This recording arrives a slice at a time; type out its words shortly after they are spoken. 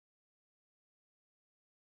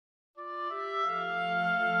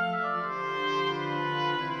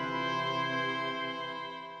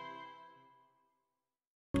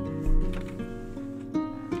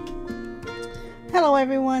Hello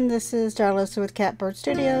everyone, this is Darlosa with Catbird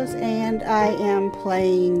Studios, and I am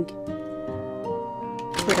playing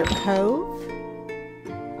Critter Cove.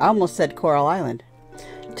 I almost said Coral Island.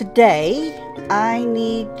 Today, I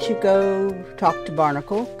need to go talk to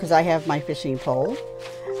Barnacle, because I have my fishing pole.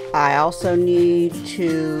 I also need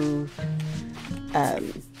to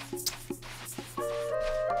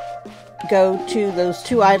go to those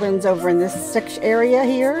two islands over in this section area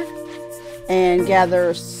here and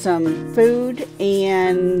gather some food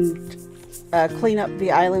and clean up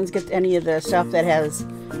the islands, get any of the stuff that has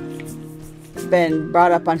been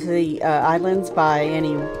brought up onto the islands by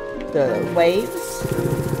any of the waves.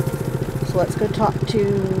 So let's go talk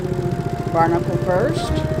to Barnacle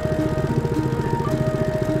first.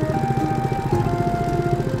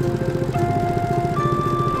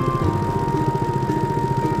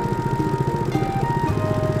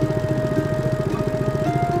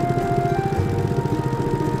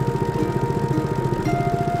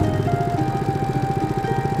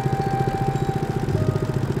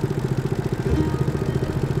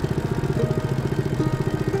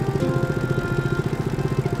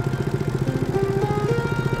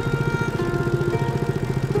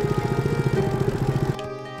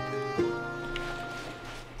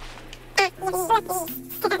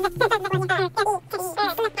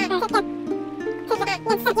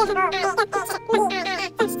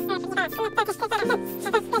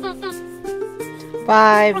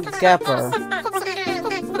 Five gupper.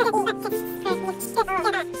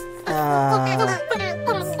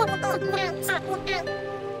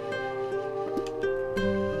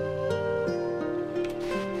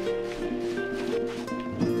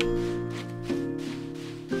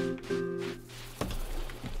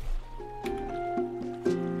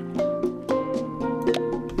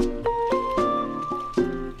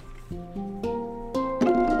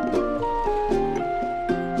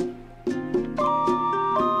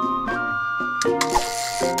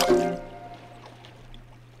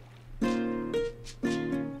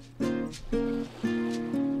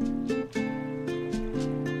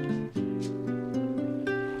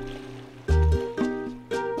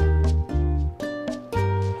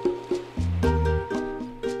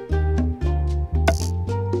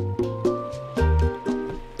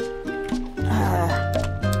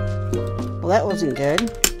 Well, that wasn't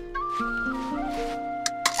good.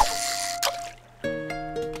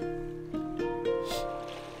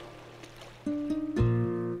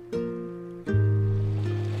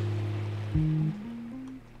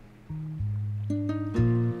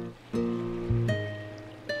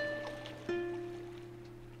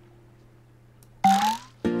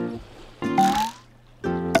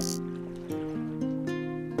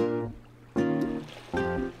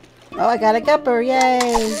 Oh, I got a gupper,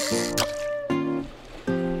 yay!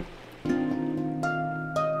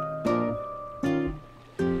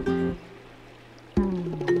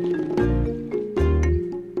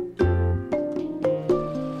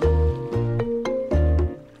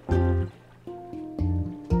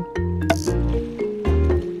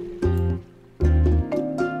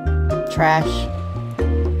 Trash.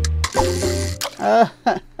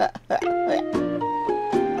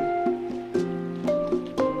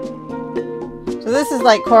 So this is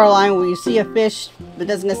like Coral Island, where you see a fish, but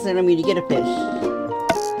doesn't necessarily mean you get a fish.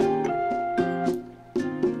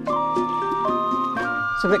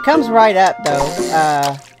 So if it comes right up,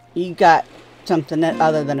 though, you got something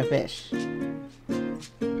other than a fish.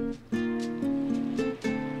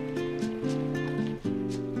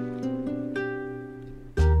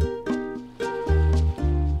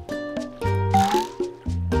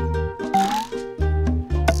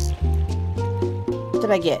 What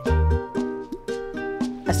did I get?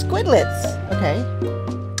 A squidlets. Okay.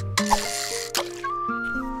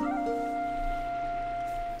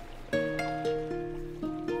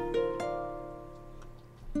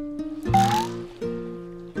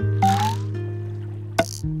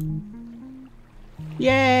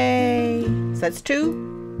 Yay! So that's two.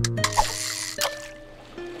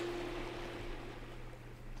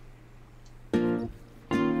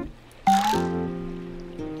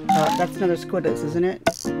 That's another squidlets, isn't it?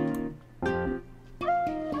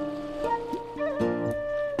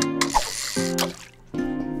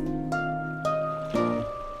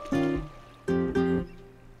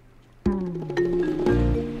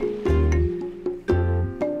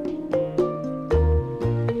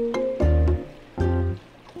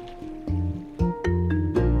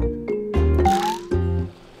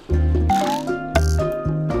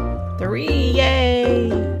 Yay!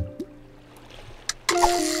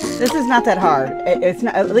 This is not that hard. It's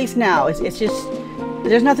not, at least now. It's just,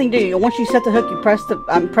 there's nothing to do. Once you set the hook, you press the,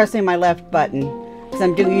 I'm pressing my left button. because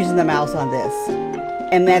I'm using the mouse on this.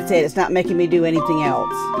 And that's it. It's not making me do anything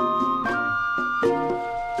else.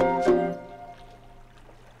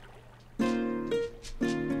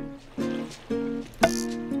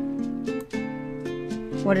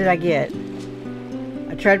 What did I get?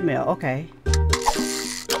 A treadmill. Okay.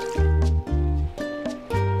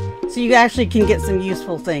 So you actually can get some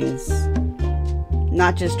useful things.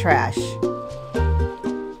 Not just trash.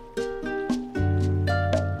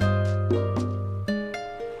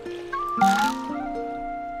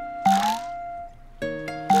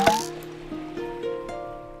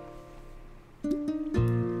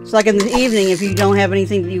 So like in the evening, if you don't have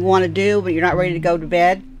anything that you want to do, but you're not ready to go to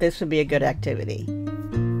bed, this would be a good activity.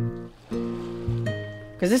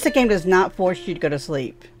 Because this game does not force you to go to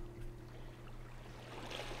sleep.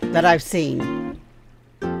 That I've seen.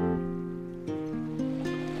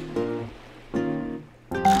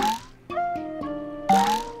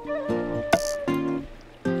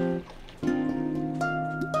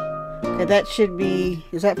 Okay, that should be...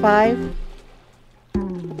 Is that 5?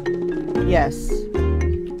 Yes.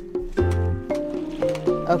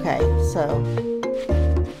 Okay, so...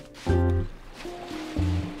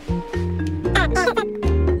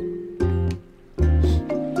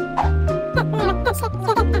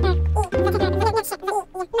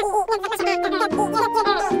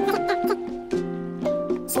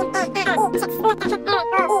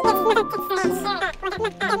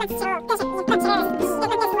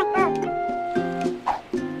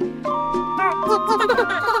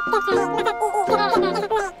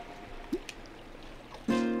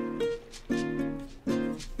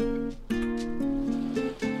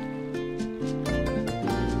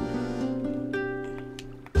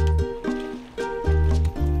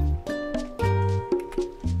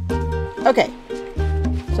 Okay,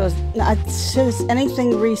 so does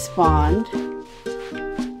anything respawned?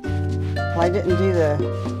 Well, I didn't do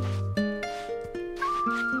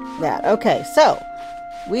that. Okay, so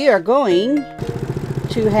we are going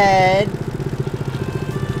to head.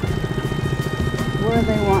 Where are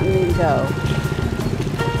they wanting me to go?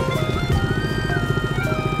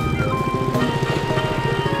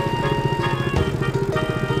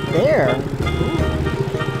 There.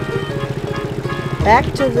 Back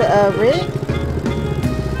to the rig.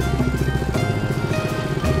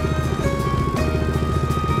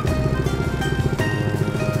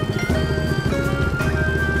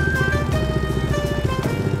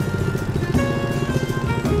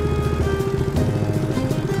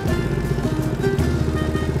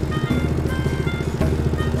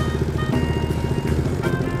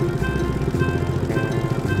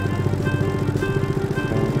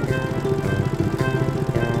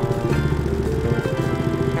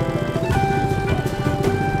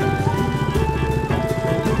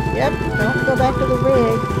 Yep, don't go back to the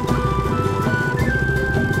rig.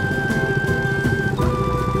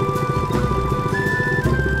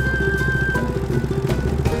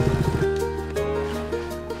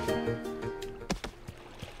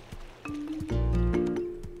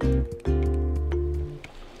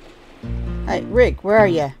 Hey, Rick, where are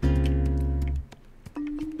you?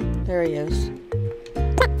 There he is.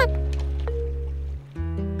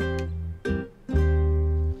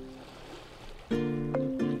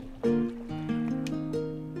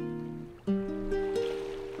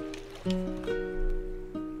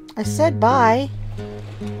 I said bye.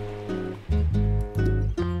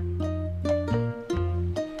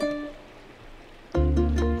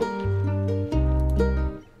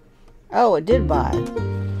 Oh, it did bye.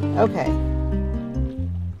 Okay.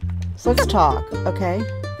 So let's talk, okay?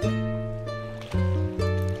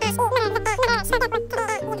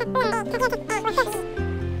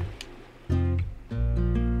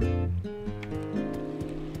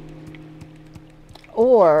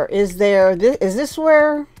 Or is this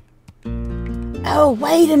where... Oh,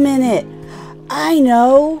 wait a minute. I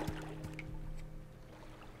know.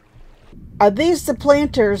 Are these the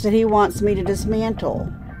planters that he wants me to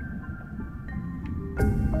dismantle?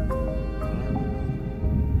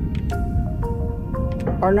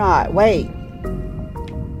 Or not? Wait.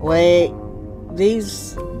 Wait.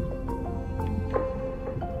 These...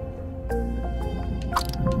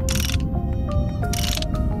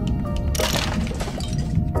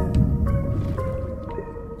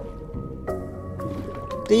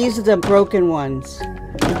 These are the broken ones.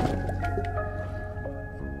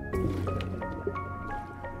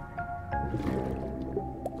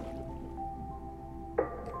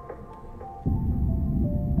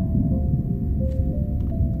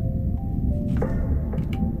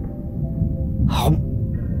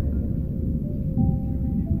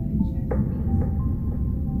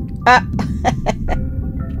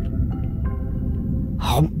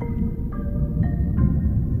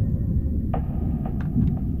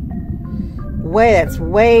 That's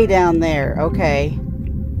way down there. Okay.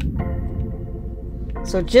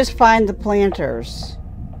 So just find the planters.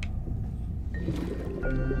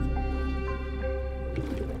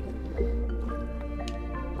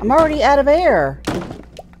 I'm already out of air.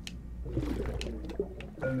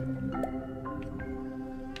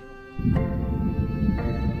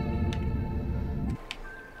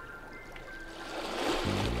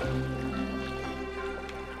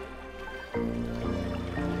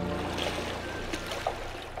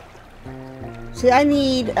 See, I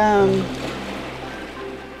need,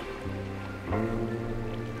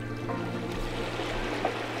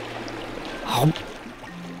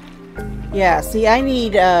 yeah, see, I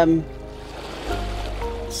need,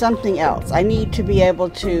 something else. I need to be able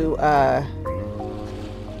to,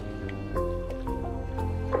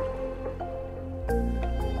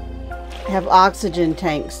 have oxygen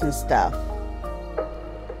tanks and stuff.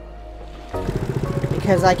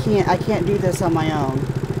 Because I can't do this on my own.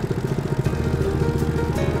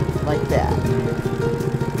 Like that.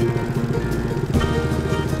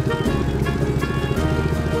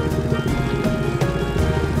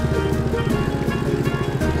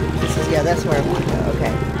 Yeah, that's where I want to go.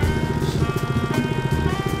 Okay.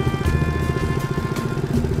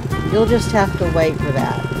 You'll just have to wait for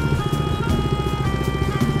that.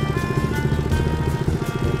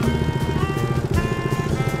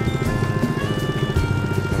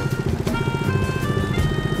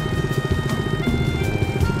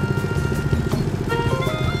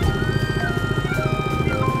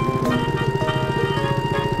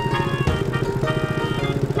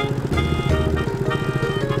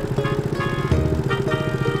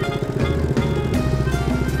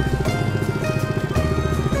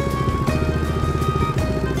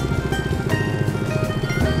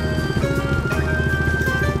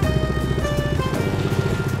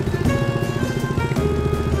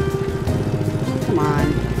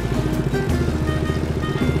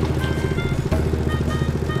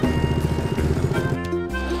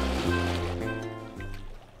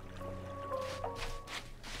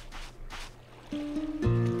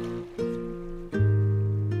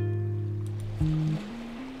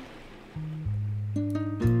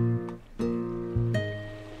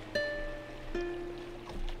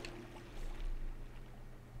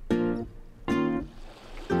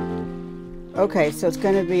 Okay, so it's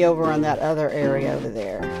going to be over on that other area over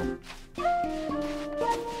there.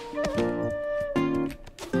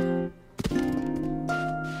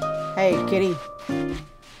 Hey, kitty.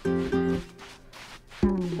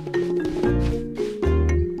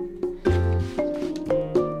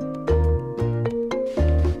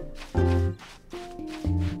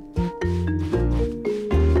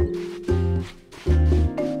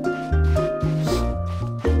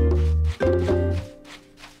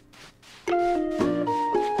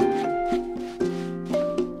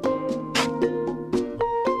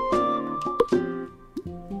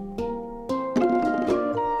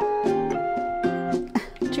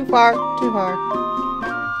 Too far.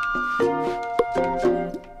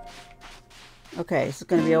 Okay, so it's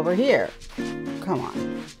going to be over here. Come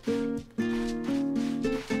on.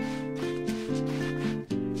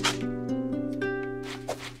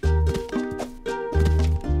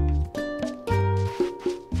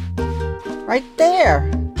 Right there.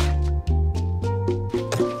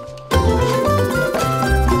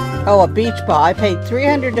 Oh, a beach ball. I paid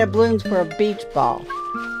 300 doubloons for a beach ball.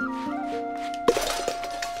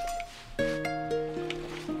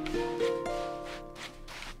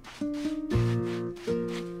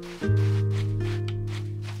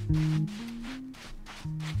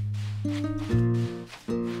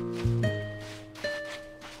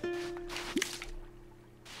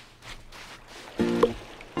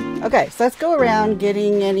 Okay, so let's go around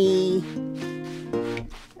getting any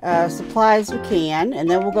supplies we can, and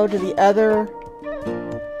then we'll go to the other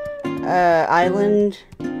island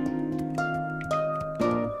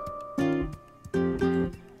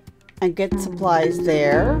and get supplies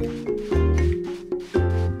there.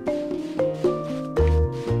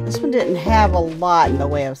 This one didn't have a lot in the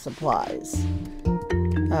way of supplies.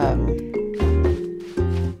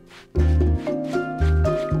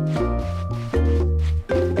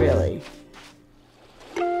 Really.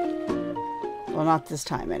 Well, not this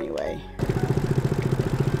time anyway.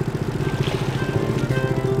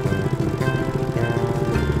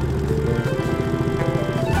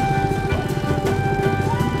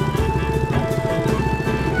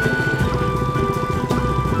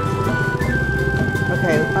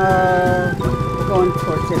 We're going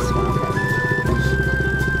towards this one, okay.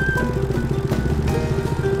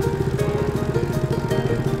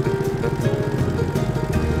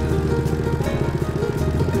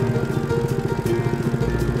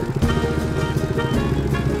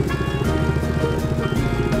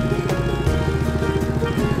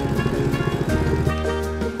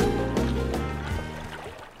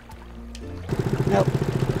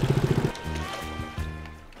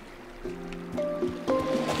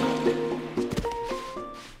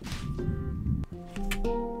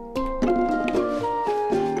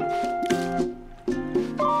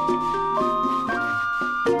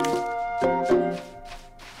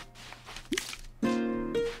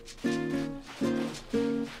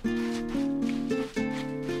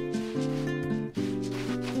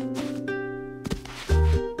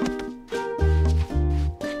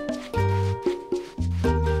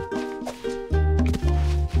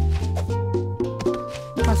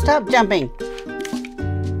 Oh, stop jumping.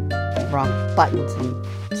 Wrong buttons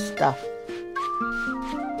and stuff.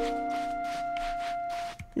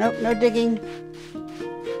 Nope, no digging.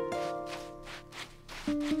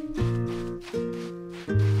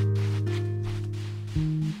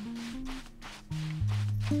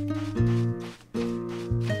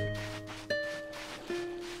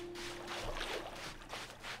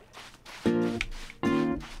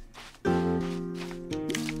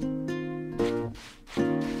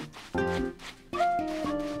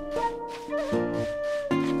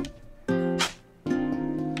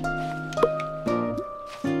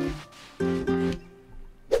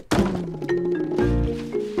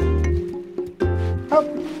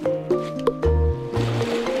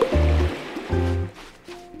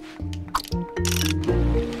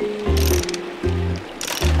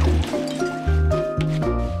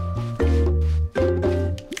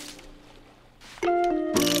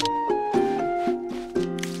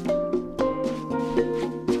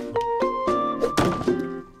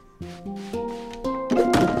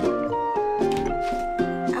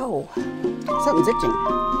 Something's itching.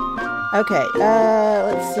 Okay,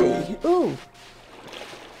 let's see. Ooh.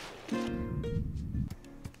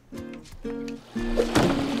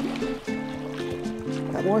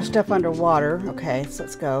 Got more stuff underwater. Okay, so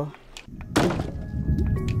let's go.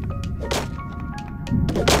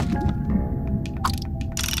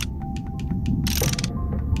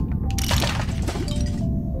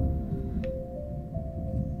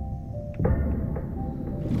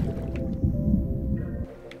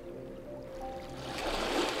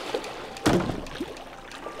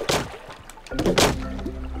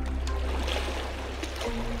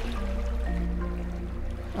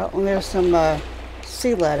 Oh, and there's some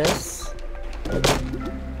sea lettuce.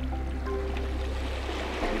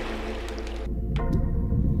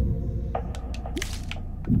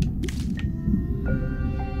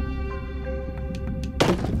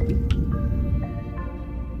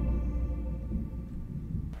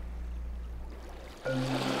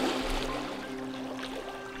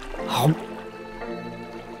 Oh.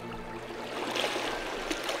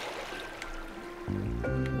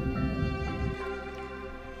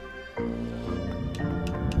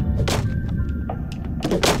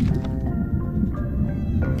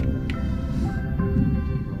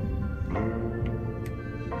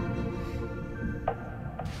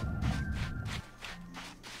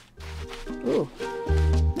 Ooh.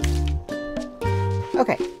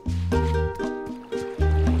 Okay.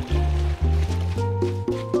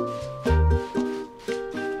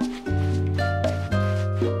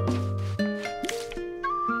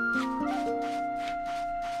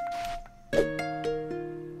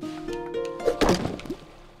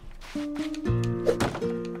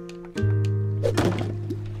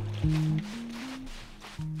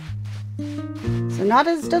 So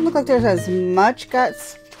doesn't look like there's as much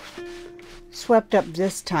guts swept up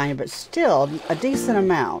this time, but still a decent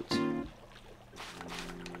amount.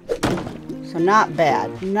 So not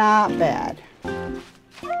bad, not bad.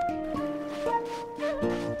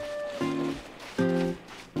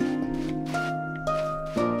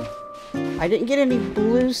 I didn't get any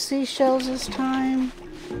blue seashells this time.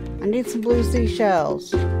 I need some blue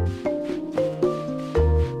seashells.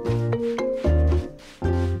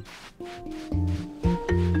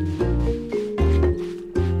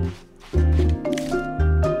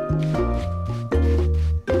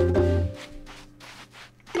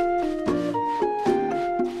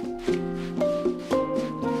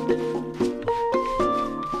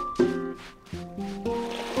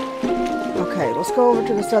 Okay, let's go over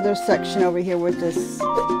to this other section over here with this.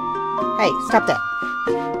 Hey, stop that.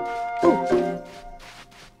 Ooh.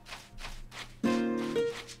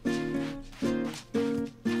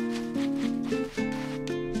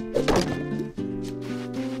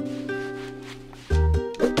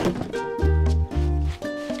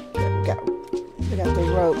 We got the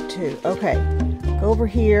rope too. Okay, go over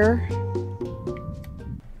here.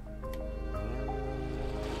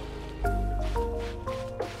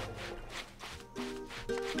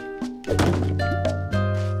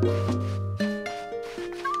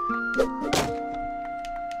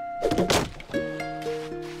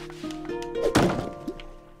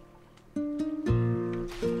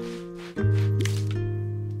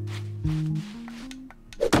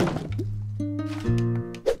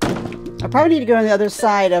 I probably need to go on the other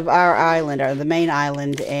side of our island, or the main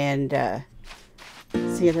island, and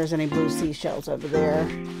see if there's any blue seashells over there.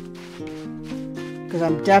 Because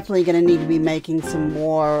I'm definitely going to need to be making some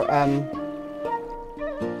more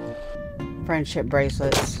friendship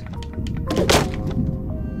bracelets.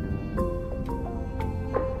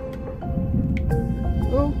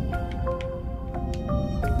 Ooh.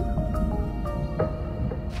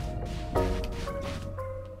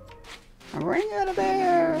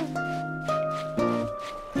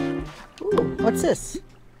 What's this?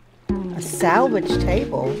 A salvage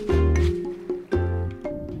table.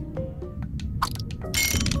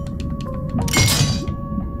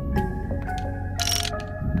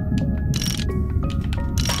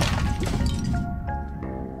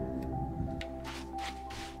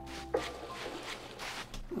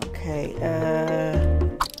 Okay,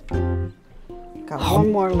 got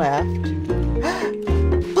one more left.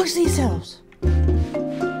 Push these cells.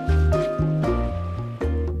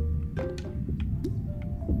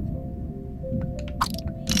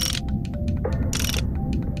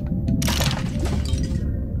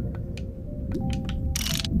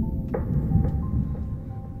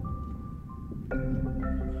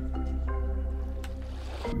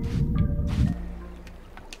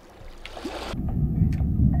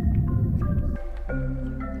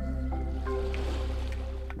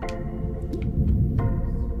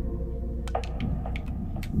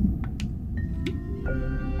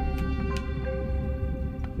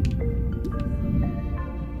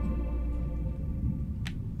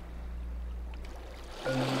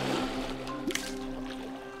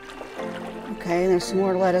 Okay, there's some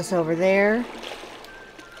more lettuce over there.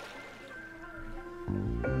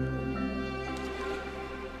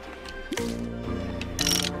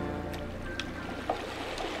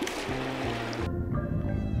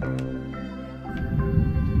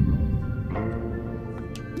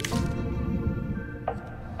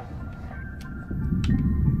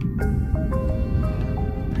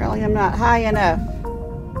 Apparently I'm not high enough.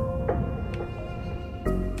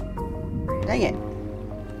 Dang it.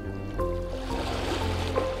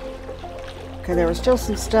 Okay, there was still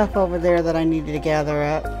some stuff over there that I needed to gather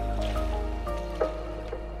up.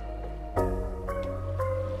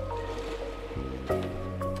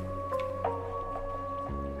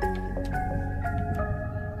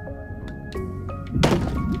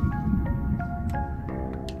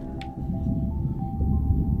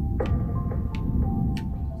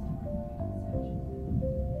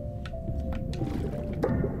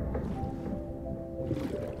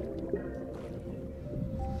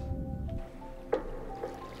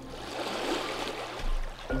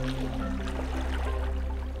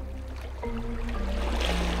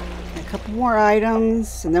 A couple more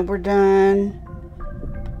items and then we're done.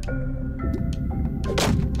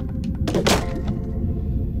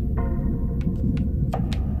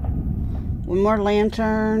 One more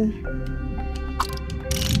lantern.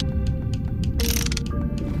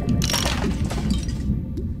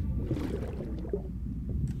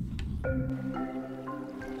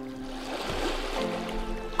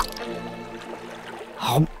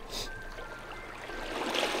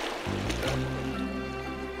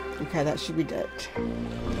 Okay, that should be dead.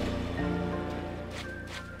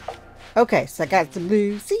 Okay, so I got some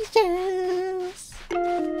blue seashells.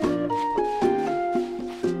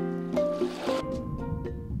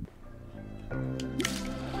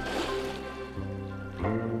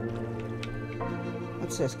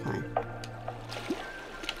 What's this kind?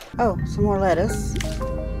 Oh, some more lettuce.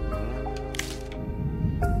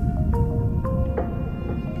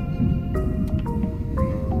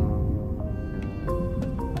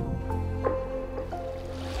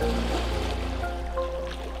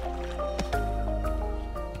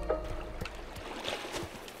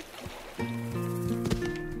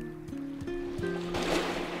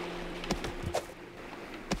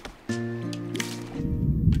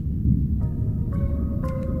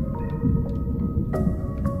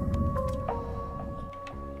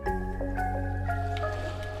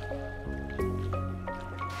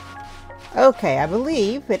 Okay, I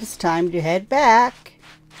believe it is time to head back.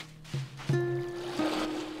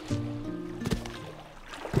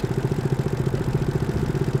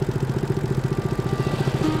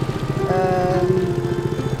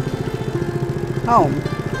 Home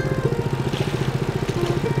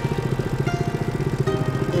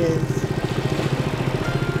is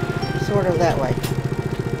sort of that way.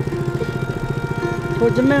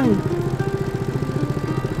 Towards the moon.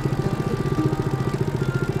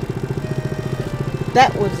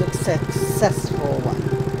 That was a successful one.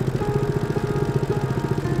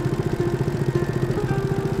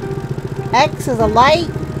 X is a light.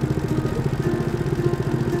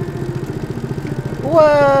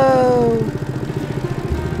 Whoa.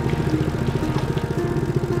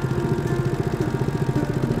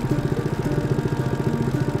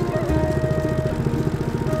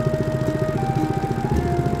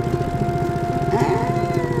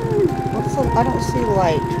 I don't see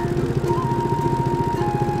light.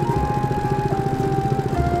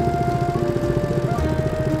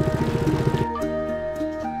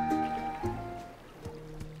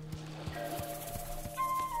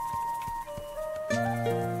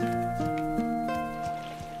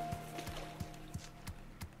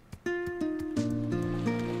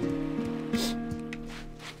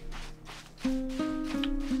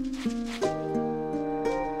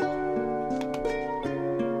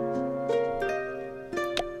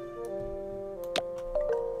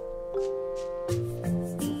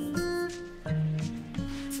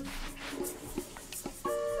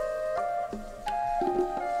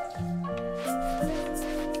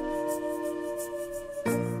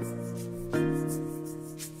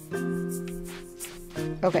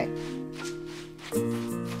 Okay.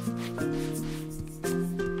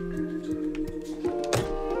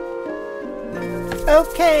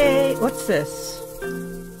 Okay, what's this?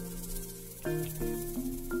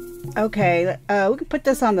 Okay, we can put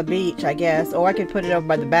this on the beach, I guess, or I could put it over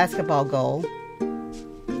by the basketball goal.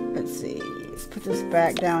 Let's see, let's put this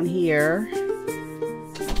back down here.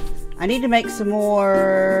 I need to make some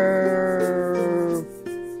more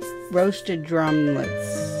roasted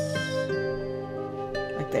drumlets.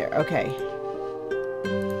 Right there, okay.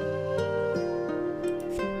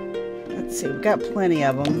 Let's see, we've got plenty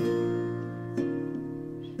of them.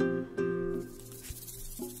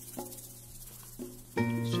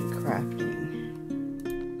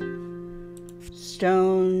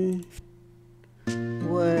 Stone,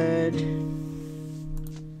 wood,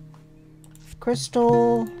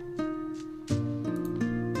 crystal,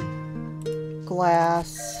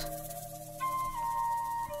 glass,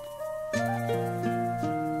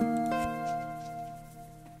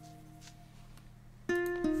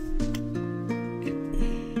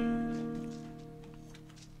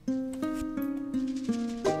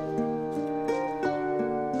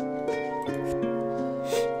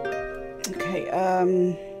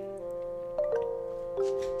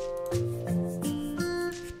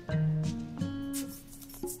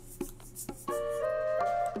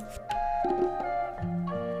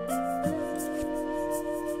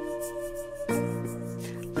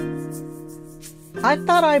 I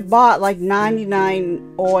thought I bought like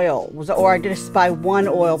 99 oil, or I did just buy 1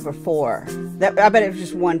 oil for 4. I bet it was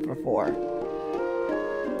just 1 for 4.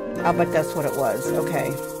 I'll bet that's what it was.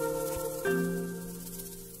 Okay.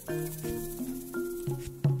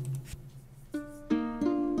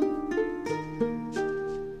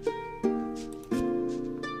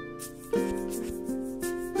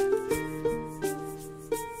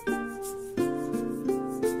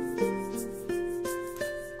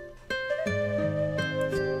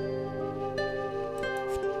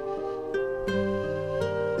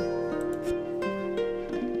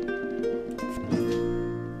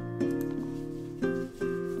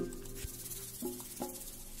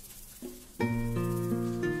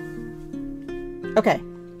 Okay.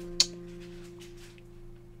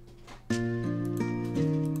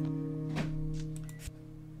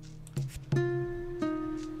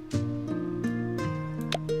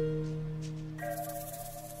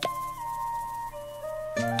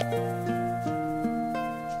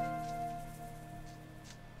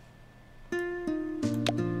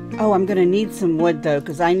 Oh, I'm gonna need some wood though,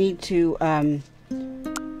 because I need to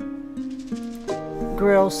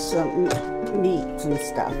grill some meats and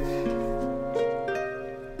stuff.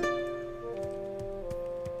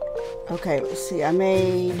 Okay, let's see, I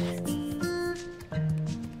made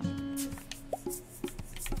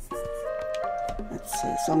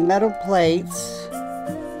some metal plates.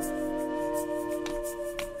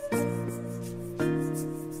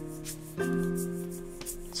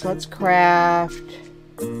 So let's craft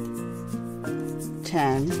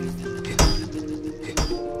 10.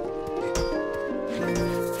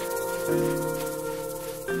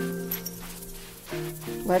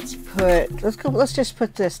 Let's just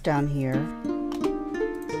put this down here.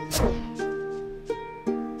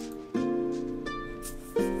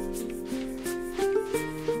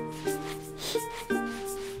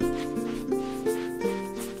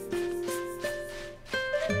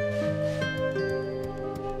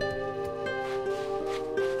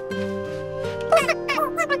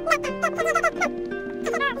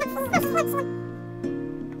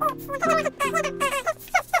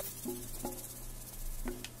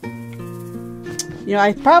 You know,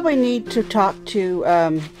 I probably need to talk to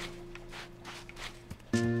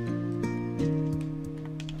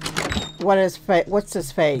what's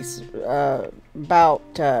his face about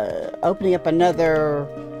opening up another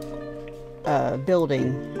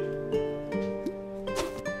building.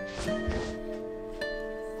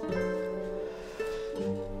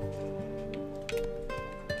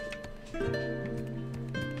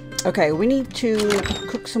 Okay, we need to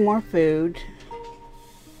cook some more food.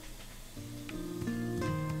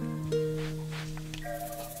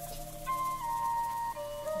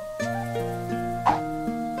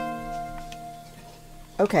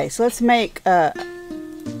 Okay, so let's make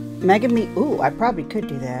mega meat. Ooh, I probably could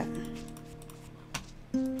do that.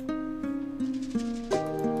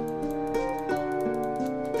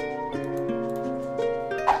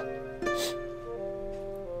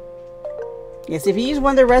 Yes, if you use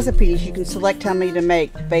one of the recipes, you can select how many to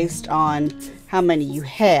make based on how many you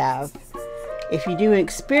have. If you do an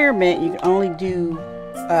experiment, you can only do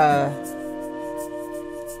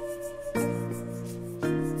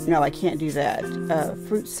no, I can't do that.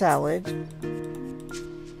 Fruit salad.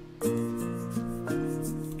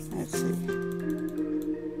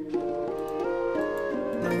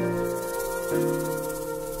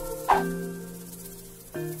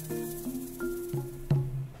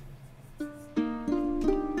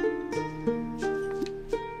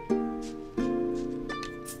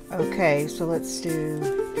 Okay, so let's do...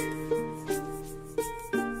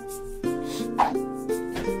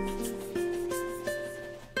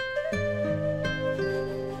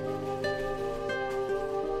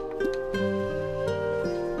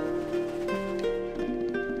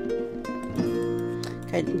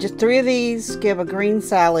 Okay, just 3 of these give a green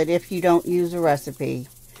salad if you don't use a recipe.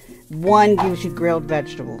 1 gives you grilled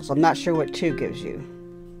vegetables. I'm not sure what 2 gives you.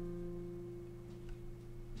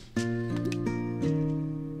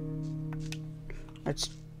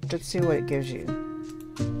 Let's see what it gives you.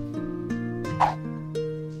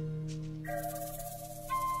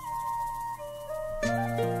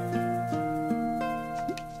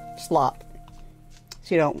 Slop.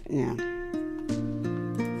 So you don't, yeah.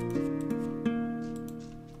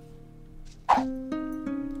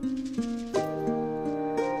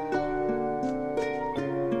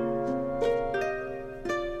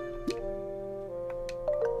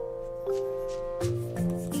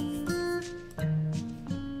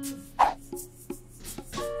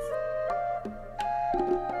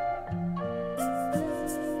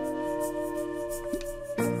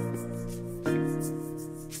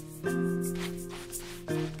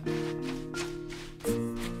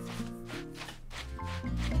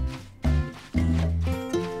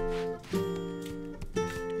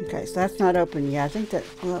 Okay, so that's not open yet. I think that,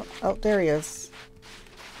 well, oh, there he is.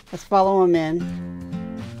 Let's follow him in.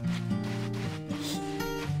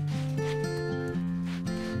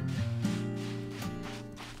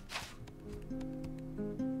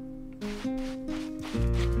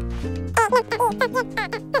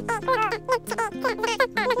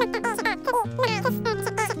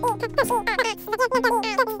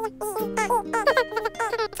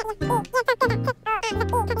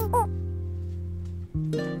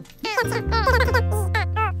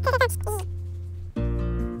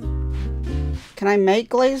 Can I make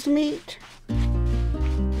glazed meat?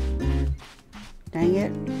 Dang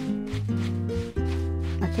it.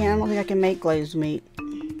 I don't think I can make glazed meat.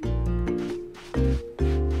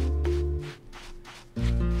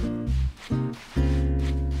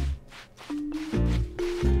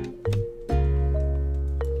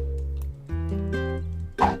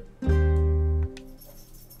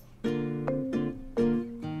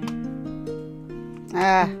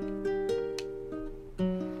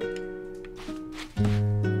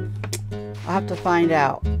 I'll have to find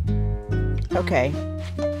out. Okay.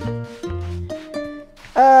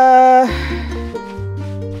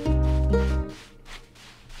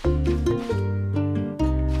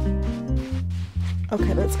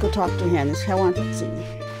 Okay, let's go talk to him. I want to see.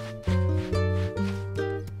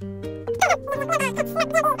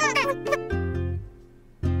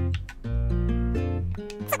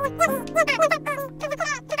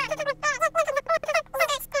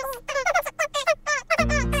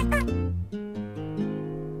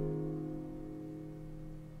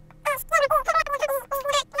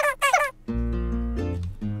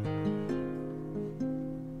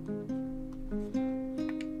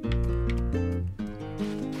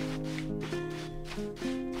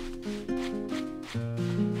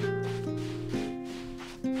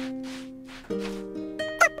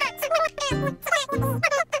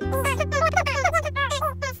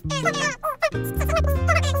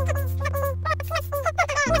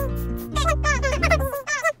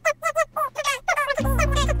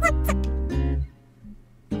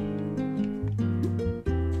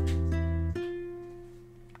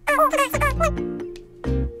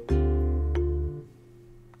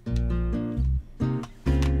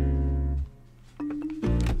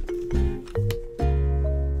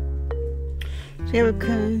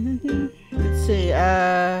 Let's see,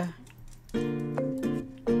 I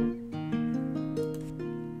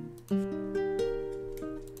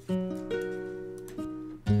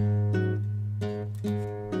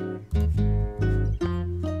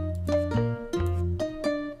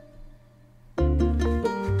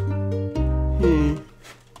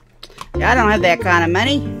don't have that kind of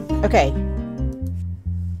money. Okay.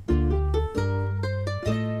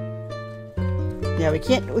 Yeah, we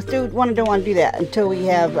can't. We don't want to do that until we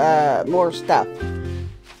have more stuff.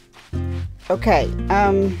 Okay.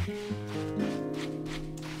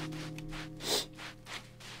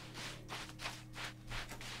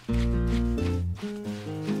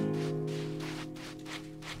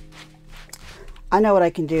 I know what I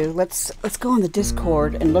can do. Let's go on the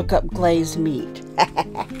Discord and look up glazed meat.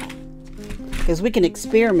 Because we can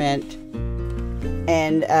experiment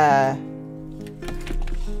and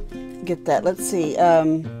get that. Let's see.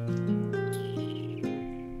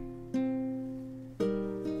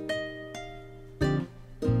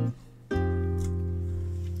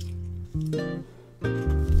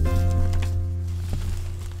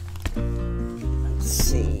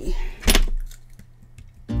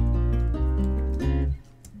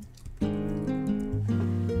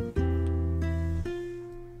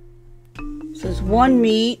 So there's 1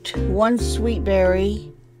 meat, 1 sweet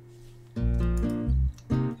berry.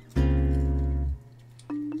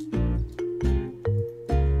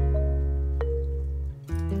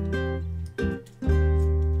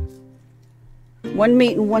 One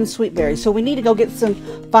meat and 1 sweet berry. So we need to go get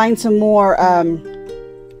find some more.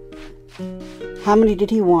 How many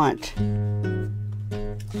did he want?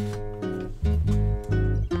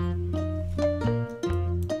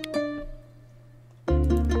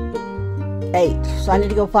 8. So I need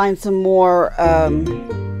to go find some more of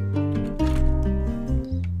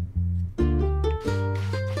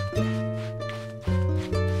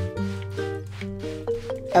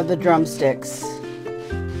the drumsticks.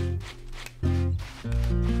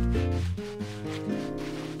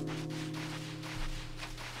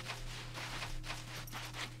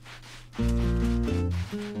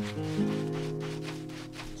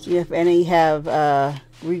 See if any have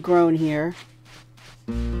regrown here.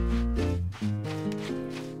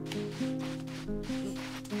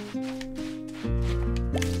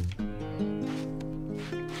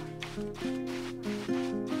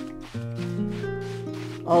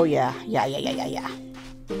 Oh yeah.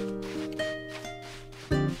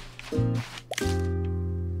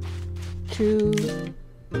 2,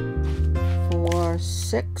 4,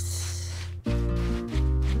 6.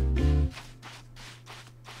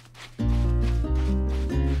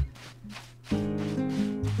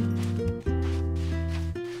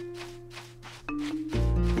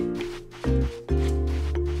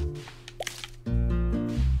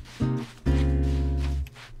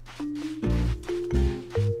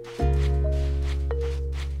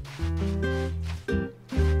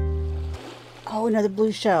 Oh, another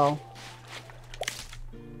blue shell.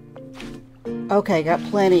 Okay, got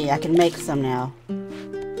plenty. I can make some now.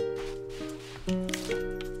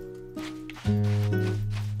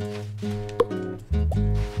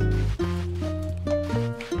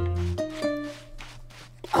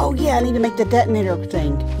 Oh yeah, I need to make the detonator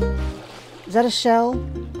thing. Is that a shell?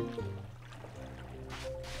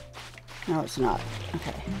 No, it's not.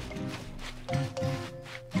 Okay.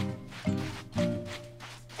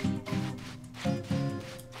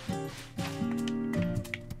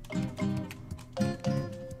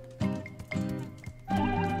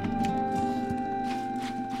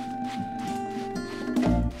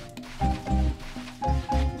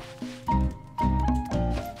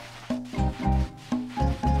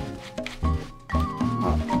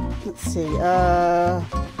 Let's see,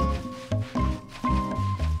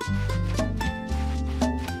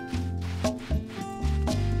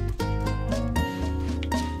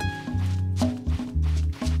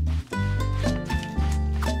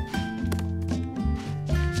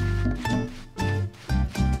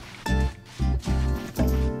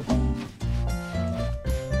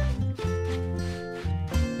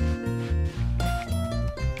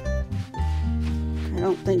 I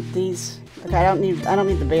don't think these. Okay, I don't need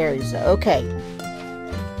the berries. Okay.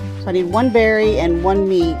 So I need 1 berry and 1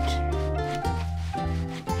 meat.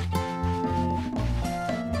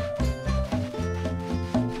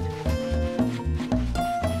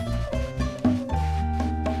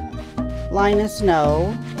 Linus,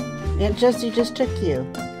 no. Aunt Jessie just took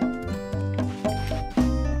you.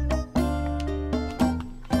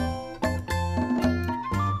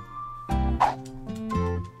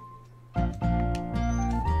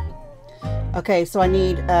 Okay, so I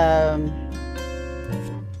need a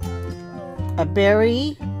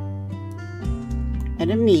berry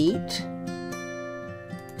and a meat.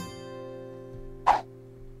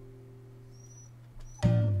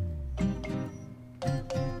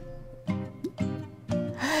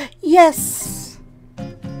 Yes!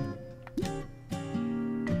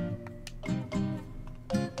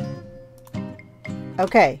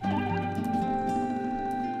 Okay.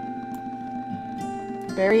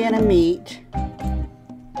 Berry and a meat.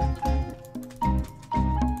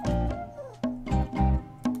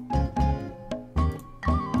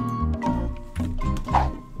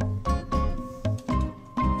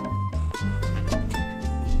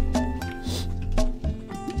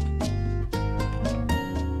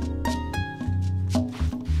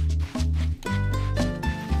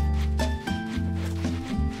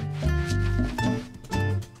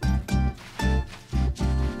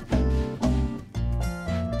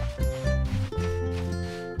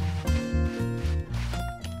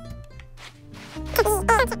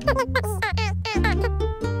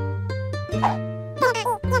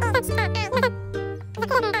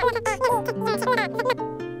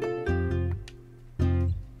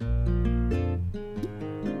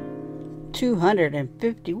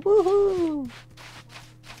 $250. Woohoo!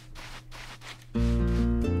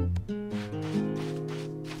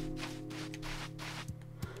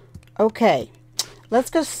 Okay, let's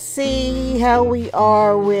go see how we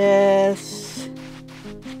are with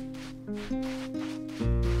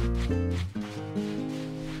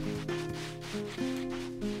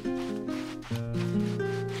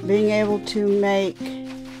being able to make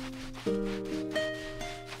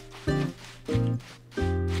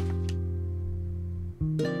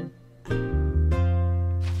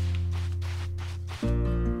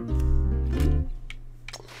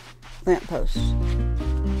lampposts.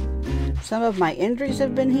 Some of my injuries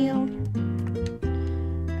have been healed.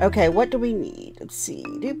 Okay, what do we need? Let's see.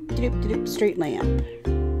 Doop, doop, doop, street lamp.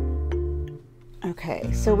 Okay,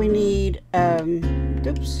 so we need,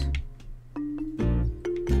 oops.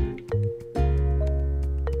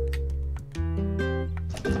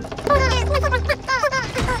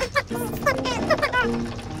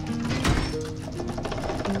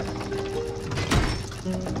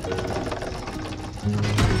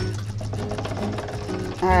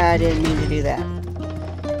 I didn't mean to do that.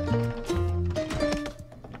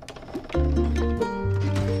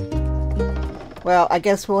 Well, I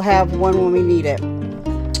guess we'll have one when we need it.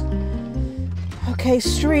 Okay,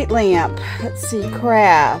 street lamp. Let's see,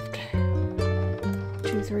 craft.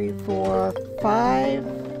 2, 3, 4, 5.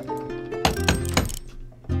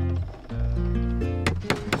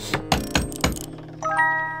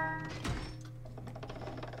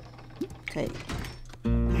 Okay.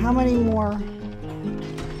 How many more?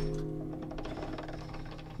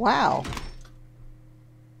 Wow.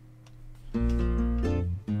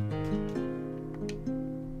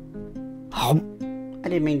 I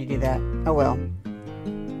didn't mean to do that. Oh well.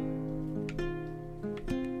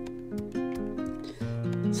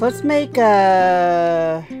 So let's make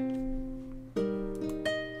a...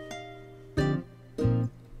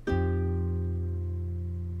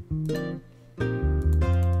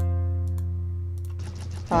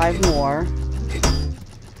 five more.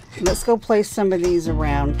 Let's go place some of these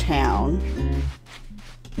around town.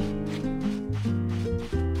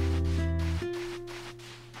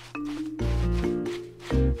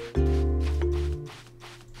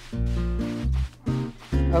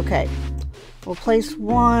 Okay, we'll place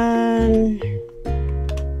one.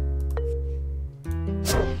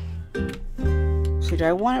 So do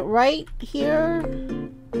I want it right here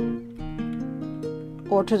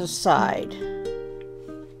or to the side?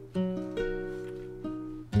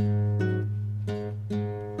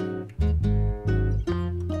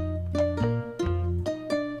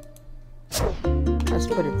 Let's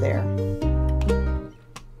put it there.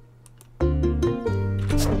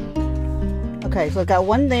 Okay, so I've got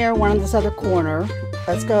one there, one on this other corner.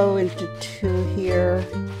 Let's go into two here.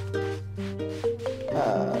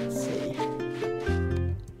 Let's see.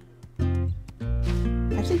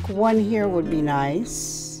 I think one here would be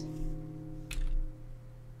nice.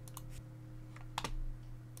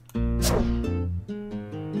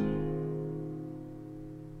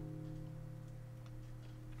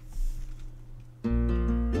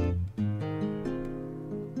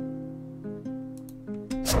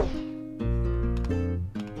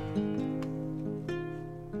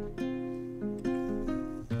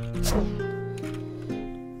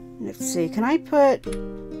 Let's see, can I put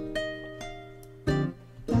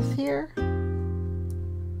this here?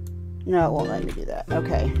 No, it won't let me do that.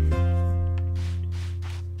 Okay.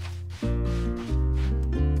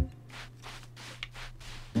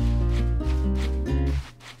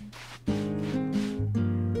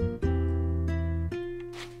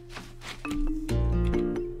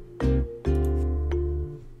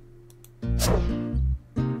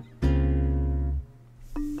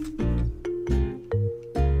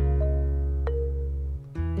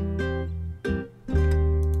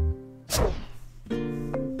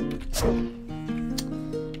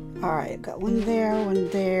 Alright, I've got one there, one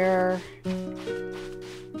there.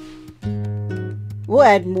 We'll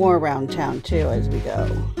add more around town too as we go.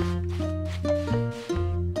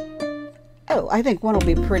 Oh, I think one will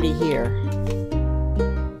be pretty here.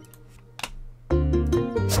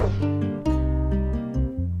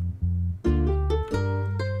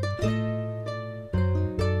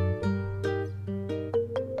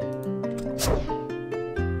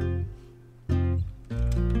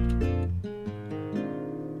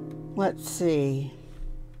 Let's see.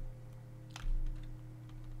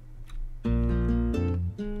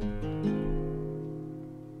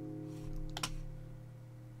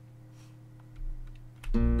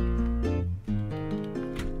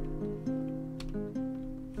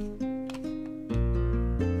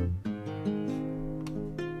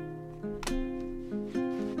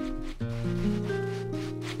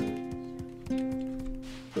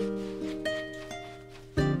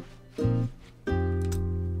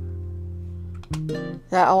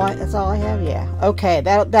 That's all I have? Yeah. Okay,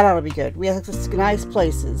 that ought to be good. We have some nice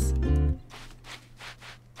places.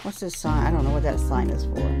 What's this sign? I don't know what that sign is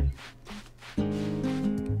for.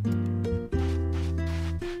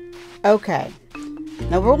 Okay.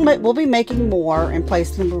 Now we'll be making more and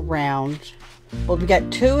placing them around. Well, we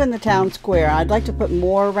got 2 in the town square. I'd like to put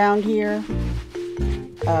more around here.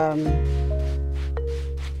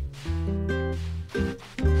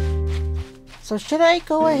 So should I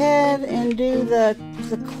go ahead and do the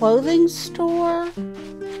clothing store?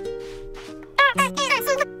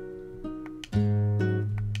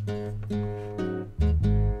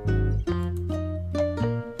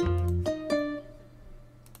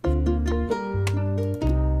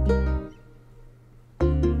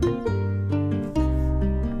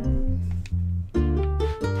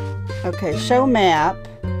 Okay, show map.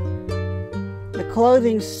 The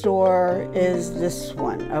clothing store is this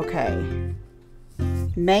one. Okay.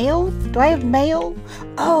 Mail? Do I have mail?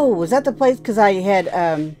 Oh, was that the place? Because I had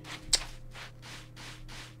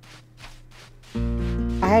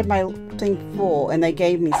my thing full and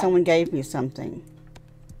someone gave me something.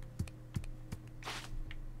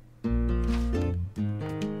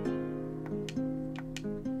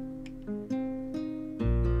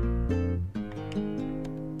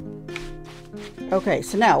 Okay,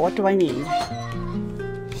 so now what do I need?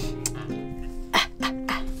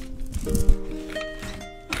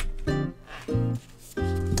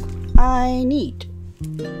 I need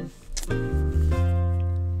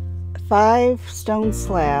 5 stone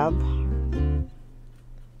slab,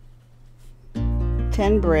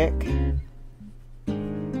 10 brick,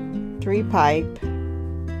 3 pipe,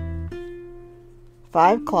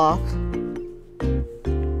 5 cloth,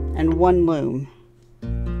 and 1 loom.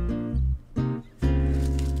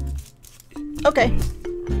 Okay.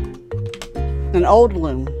 An old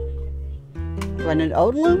loom. Do I need an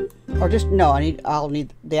old loom? Or just, no, I'll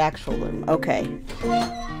need the actual loom. Okay.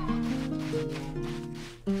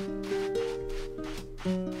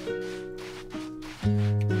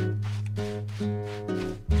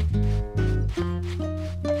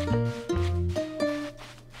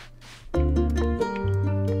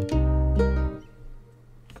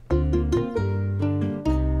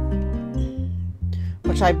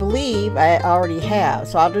 Which I believe I already have.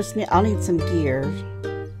 So I'll need some gears.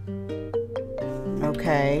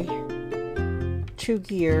 Okay. 2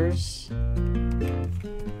 gears.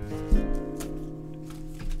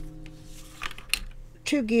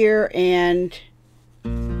 Two gear and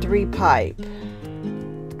 3 pipe.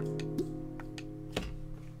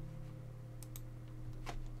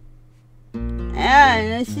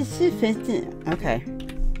 And this is sufficient. Okay.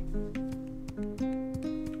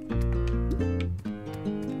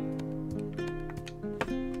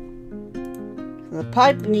 The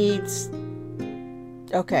pipe needs,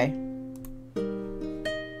 okay.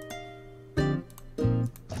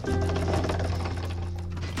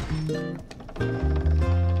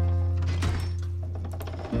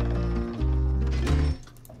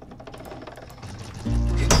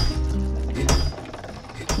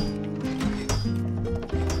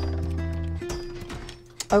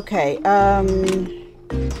 Okay,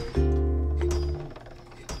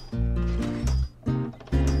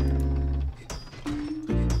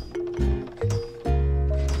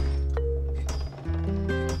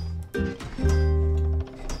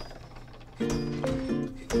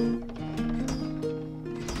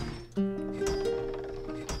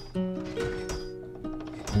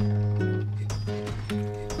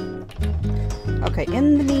 okay,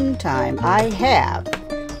 in the meantime, I have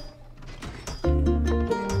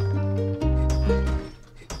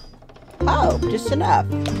just enough.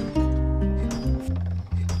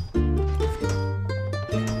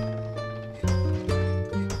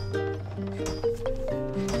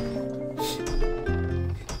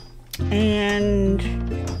 And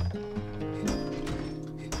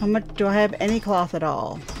how much do I have? Any cloth at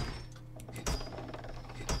all?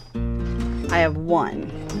 I have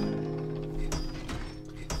 1.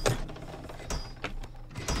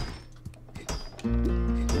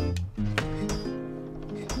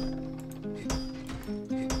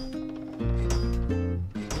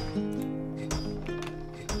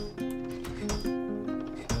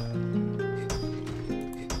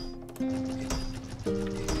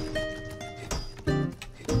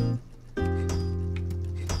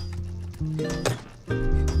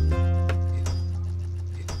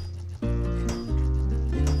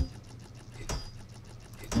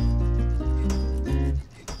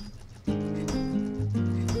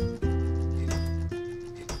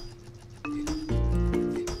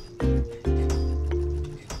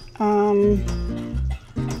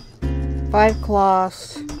 Five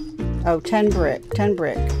cloths, Oh, 10 brick. 10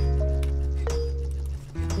 brick.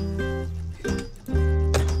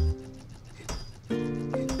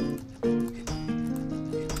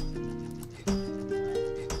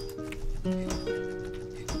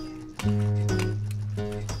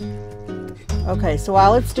 Okay, so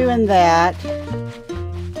while it's doing that,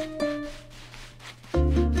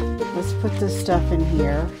 let's put this stuff in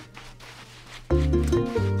here.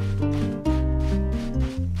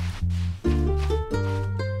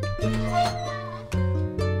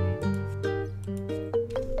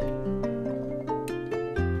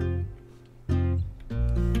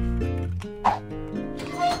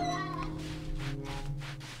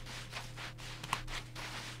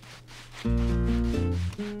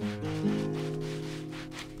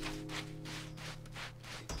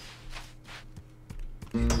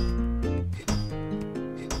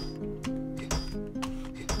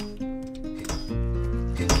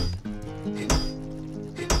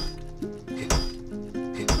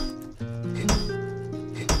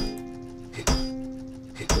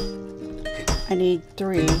 I need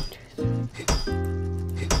 3.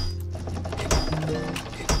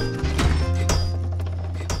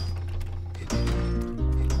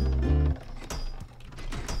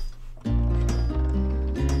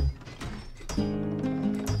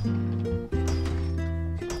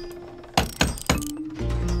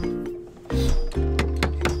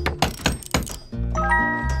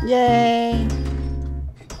 Yay!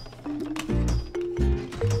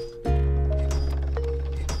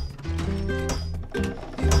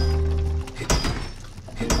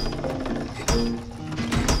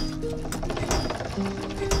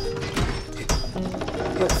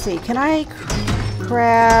 Let's see, can I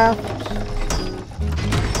craft some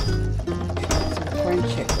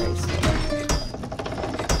friendship bracelets?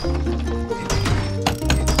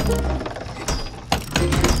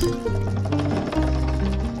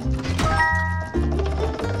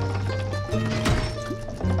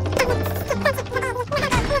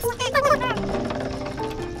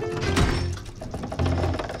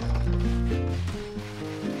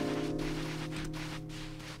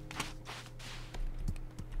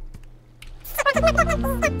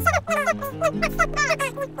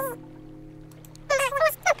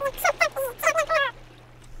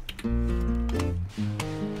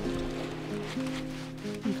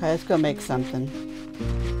 Okay, let's go make something.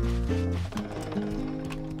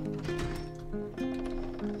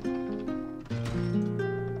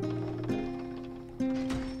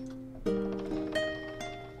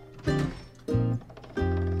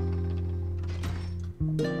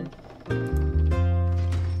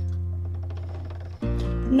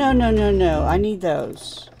 No, no, no, no. I need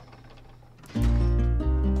those.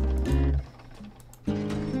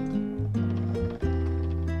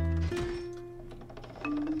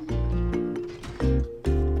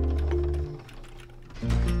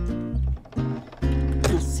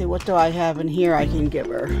 Let's see, what do I have in here I can give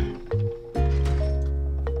her?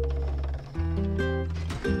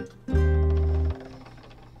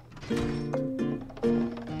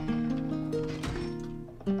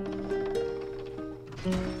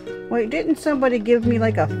 Wait, didn't somebody give me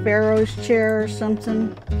like a pharaoh's chair or something?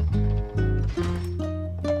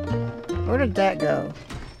 Where did that go?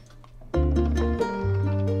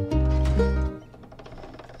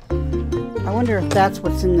 I wonder if that's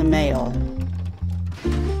what's in the mail.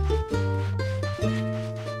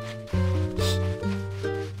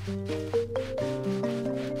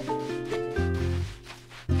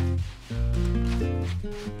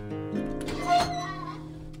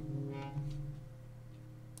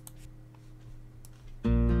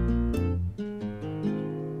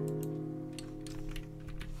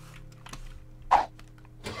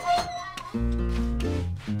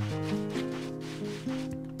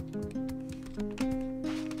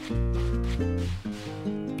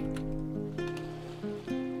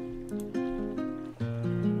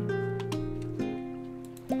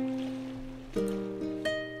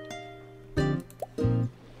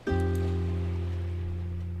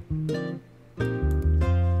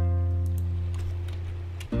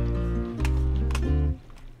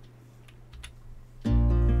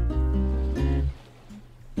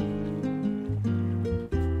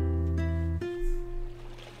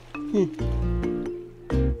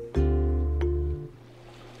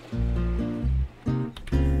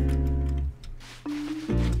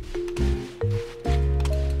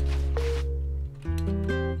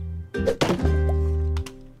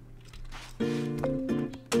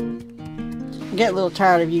 I get a little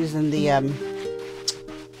tired of using the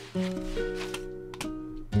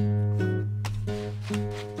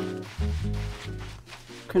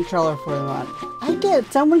controller for the mod. I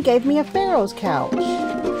did. Someone gave me a pharaoh's couch.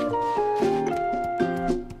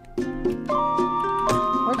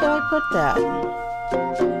 put that?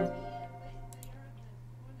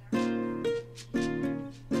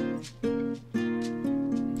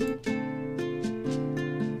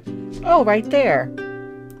 Oh, right there.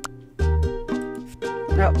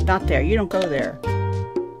 No, not there. You don't go there.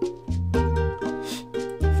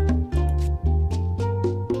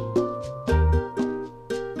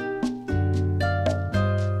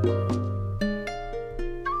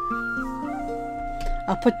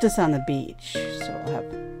 I'll put this on the beach, so I'll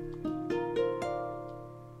have...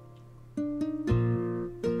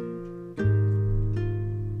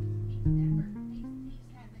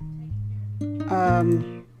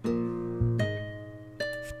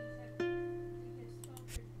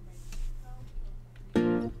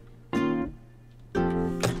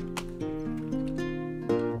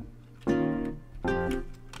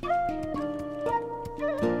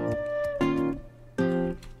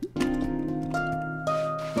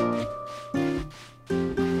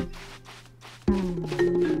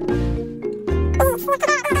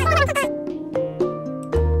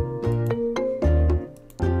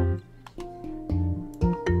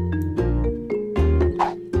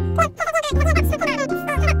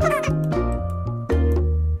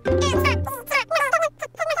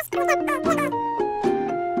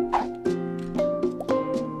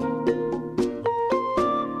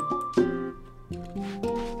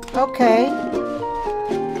 Okay.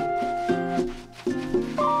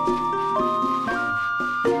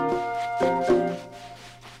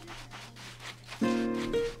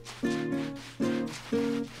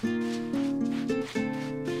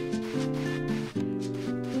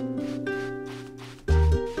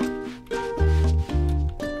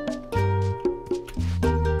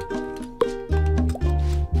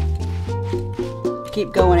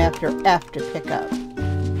 Keep going after pickup.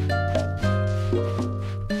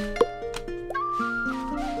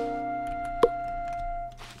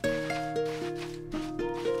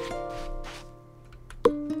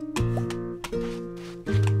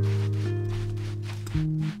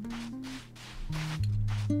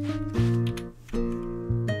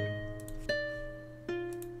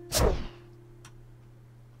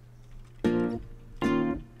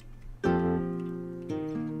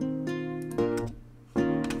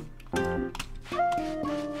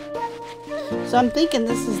 So I'm thinking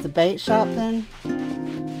this is the bait shop then.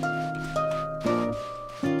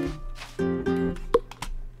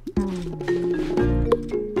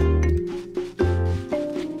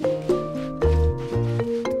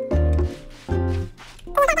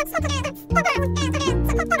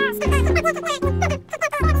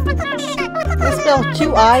 Let's spell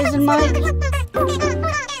 2 I's in Mike.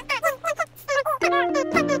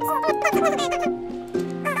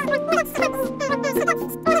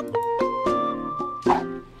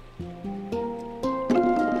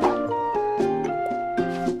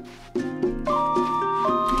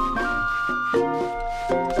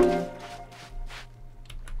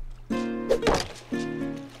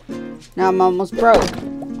 Now I'm almost broke.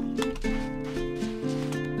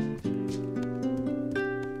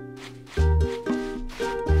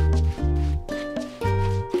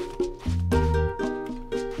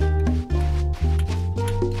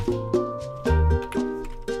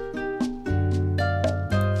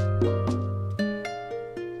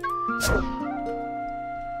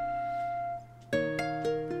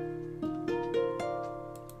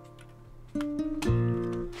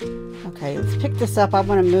 Okay, let's pick this up. I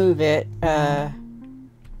want to move it.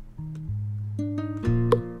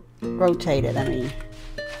 Rotate it, I mean.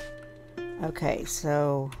 Okay,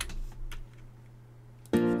 so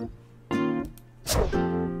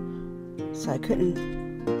I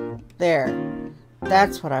couldn't. There.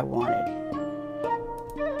 That's what I wanted.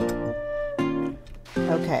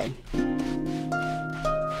 Okay.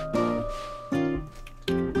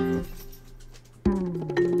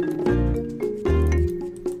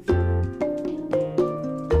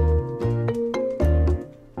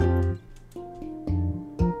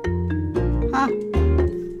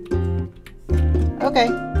 Okay.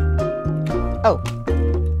 Oh.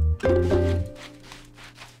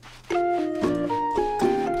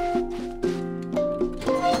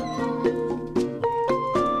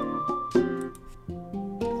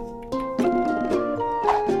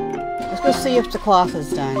 Let's go see if the cloth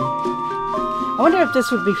is done. I wonder if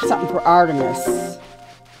this would be something for Artemis.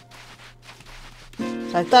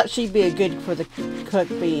 So I thought she'd be a good for the cook,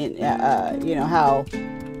 being, you know, how,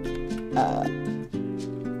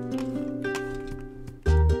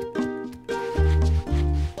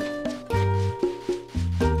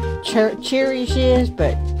 cheery she is,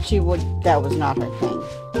 but that was not her thing.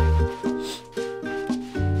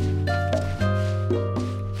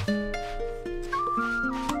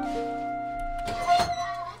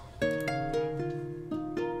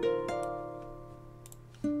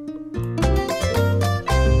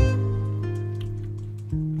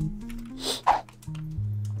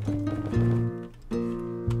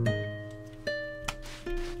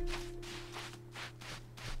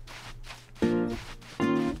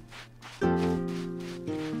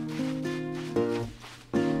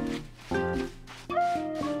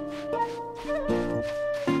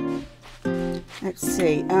 Let's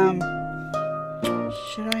see.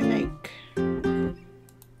 Should I make?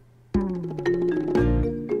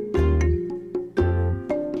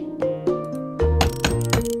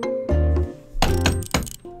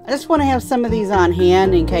 I just want to have some of these on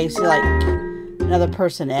hand in case like another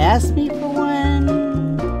person asks me for one.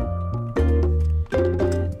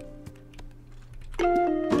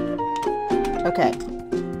 Okay.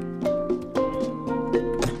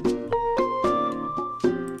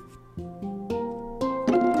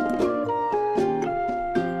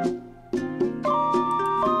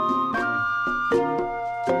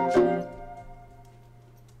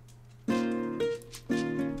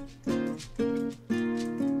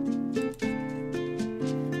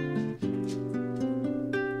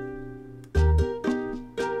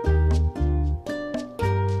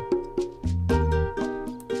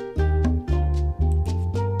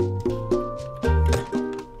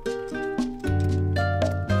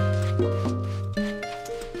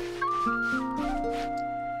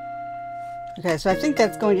 Okay, so I think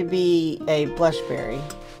that's going to be a blushberry.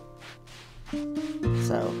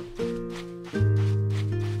 So.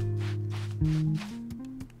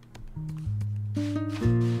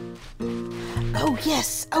 Oh,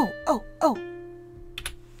 yes! Oh!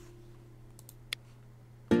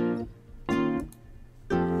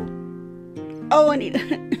 Oh, I need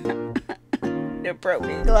the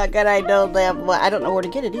protein. Like, and I don't have, I don't know where to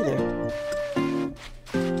get it either.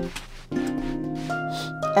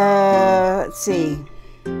 Let's see.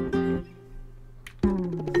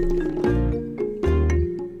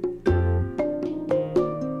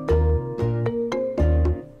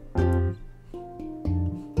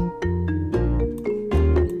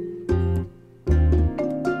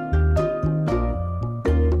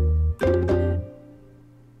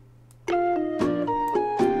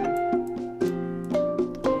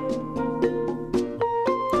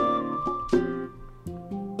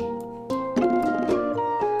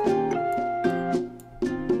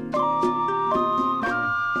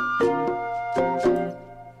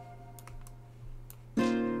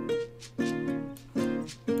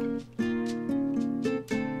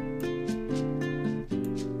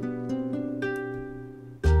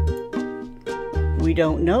 We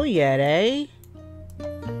don't know yet, eh?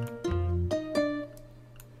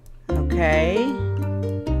 Okay.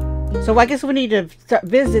 So I guess we need to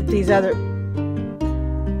visit these other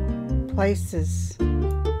places.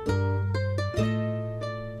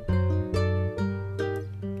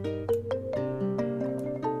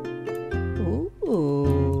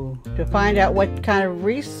 Ooh. To find out what kind of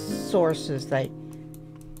resources they...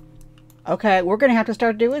 Okay, we're going to have to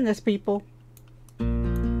start doing this, people.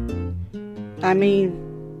 I mean,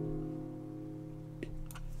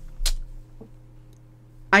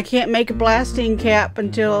 I can't make a blasting cap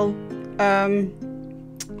until I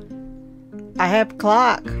have a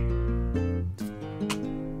clock.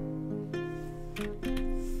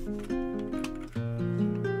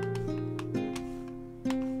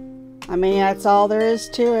 I mean, that's all there is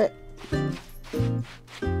to it.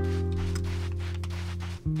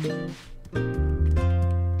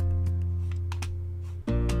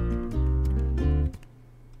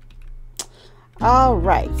 All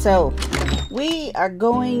right, so we are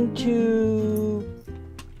going to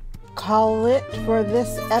call it for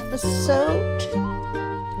this episode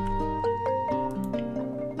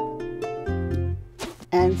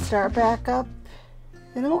and start back up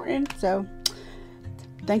in the morning. So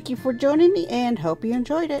thank you for joining me and hope you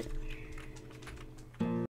enjoyed it.